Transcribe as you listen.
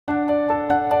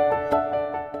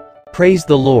Praise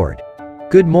the Lord.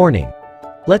 Good morning.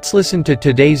 Let's listen to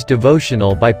today's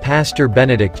devotional by Pastor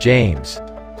Benedict James.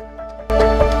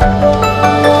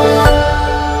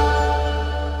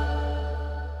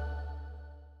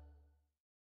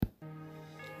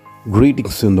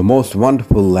 Greetings in the most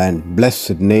wonderful and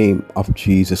blessed name of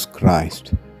Jesus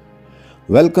Christ.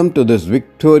 Welcome to this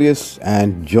victorious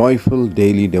and joyful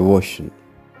daily devotion.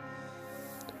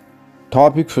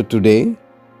 Topic for today: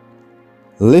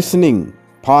 Listening,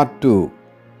 Part 2.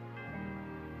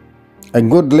 A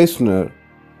good listener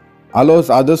allows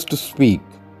others to speak,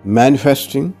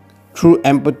 manifesting true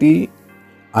empathy,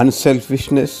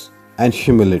 unselfishness, and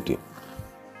humility.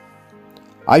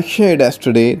 I shared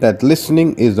yesterday that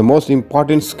listening is the most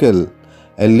important skill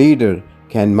a leader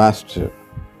can master.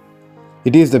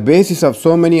 It is the basis of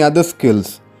so many other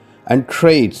skills and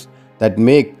traits that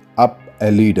make up a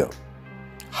leader.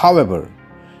 However,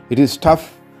 it is a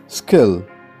tough skill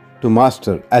to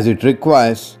master as it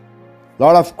requires a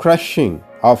lot of crushing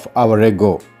of our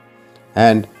ego,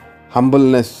 and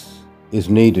humbleness is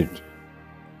needed.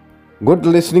 Good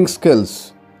listening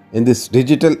skills in this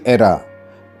digital era,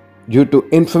 due to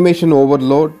information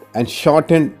overload and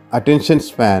shortened attention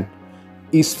span,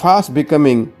 is fast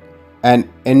becoming an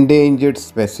endangered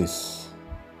species.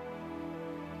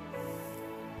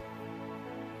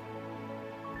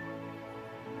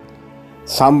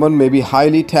 Someone may be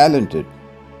highly talented,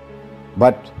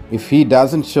 but if he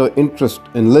doesn't show interest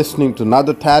in listening to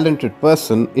another talented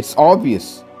person, it's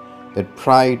obvious that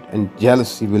pride and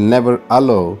jealousy will never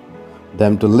allow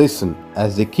them to listen,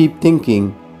 as they keep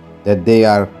thinking that they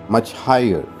are much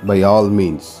higher by all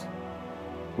means.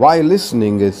 Why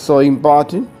listening is so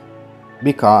important?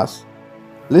 Because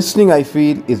listening, I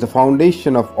feel, is the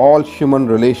foundation of all human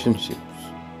relationships.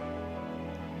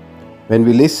 When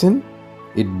we listen,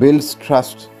 it builds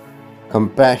trust,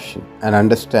 compassion, and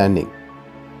understanding.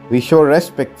 We show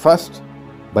respect first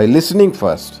by listening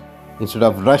first, instead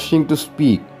of rushing to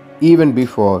speak even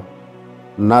before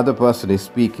another person is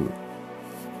speaking.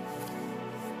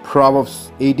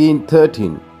 Proverbs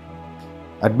 18:13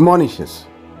 admonishes,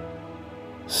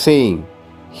 saying,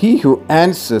 "He who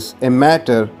answers a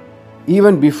matter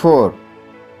even before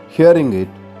hearing it,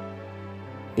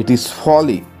 it is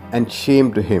folly and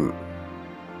shame to him."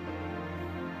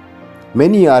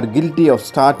 Many are guilty of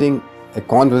starting a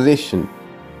conversation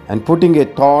and putting a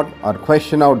thought or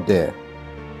question out there,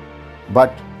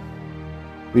 but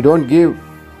we don't give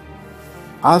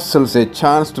ourselves a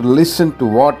chance to listen to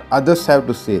what others have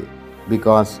to say,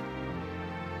 because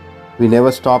we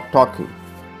never stop talking,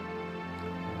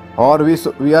 or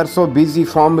we are so busy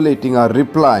formulating our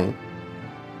reply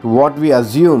to what we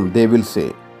assume they will say.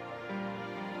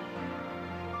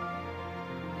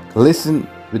 Listen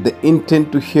with the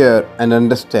intent to hear and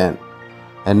understand,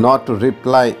 and not to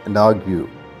reply and argue.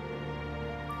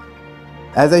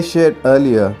 As I shared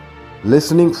earlier,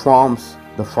 listening forms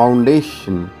the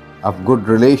foundation of good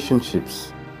relationships,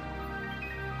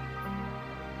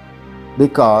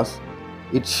 because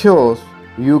it shows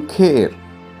you care.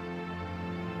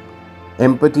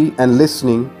 Empathy and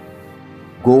listening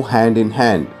go hand in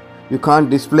hand. You can't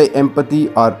display empathy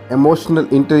or emotional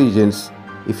intelligence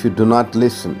if you do not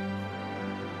listen.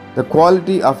 The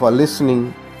quality of our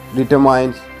listening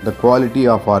determines the quality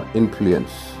of our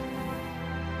influence.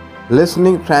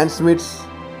 Listening transmits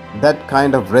that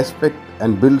kind of respect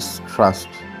and builds trust.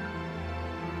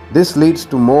 This leads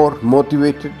to more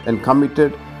motivated and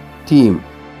committed team,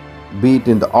 be it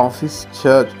in the office,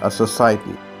 church, or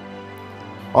society.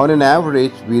 On an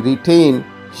average, we retain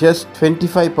just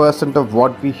 25% of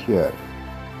what we hear,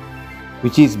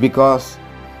 which is because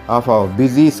of our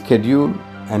busy schedule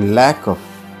and lack of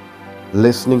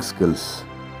listening skills.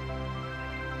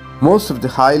 Most of the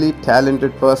highly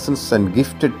talented persons and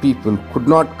gifted people could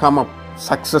not come up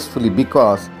successfully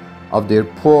because of their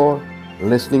poor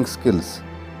listening skills,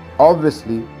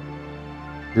 obviously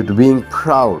due to being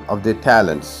proud of their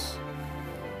talents.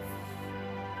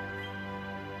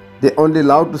 They only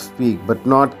love to speak but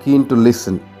not keen to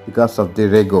listen because of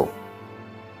their ego.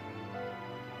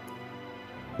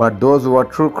 But those who are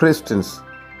true Christians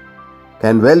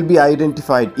can well be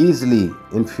identified easily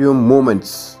in few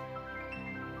moments.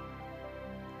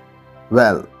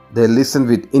 Well, they listen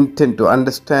with intent to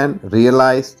understand,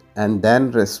 realize, and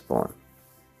then respond.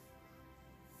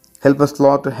 Help us,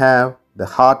 Lord, to have the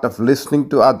heart of listening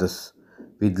to others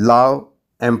with love,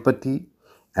 empathy,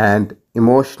 and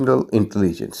emotional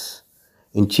intelligence.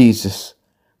 In Jesus'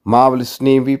 marvelous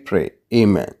name we pray.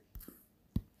 Amen.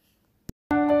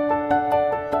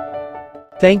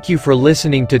 Thank you for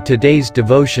listening to today's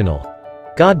devotional.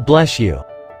 God bless you.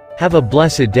 Have a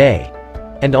blessed day.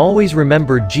 And always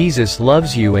remember Jesus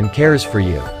loves you and cares for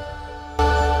you.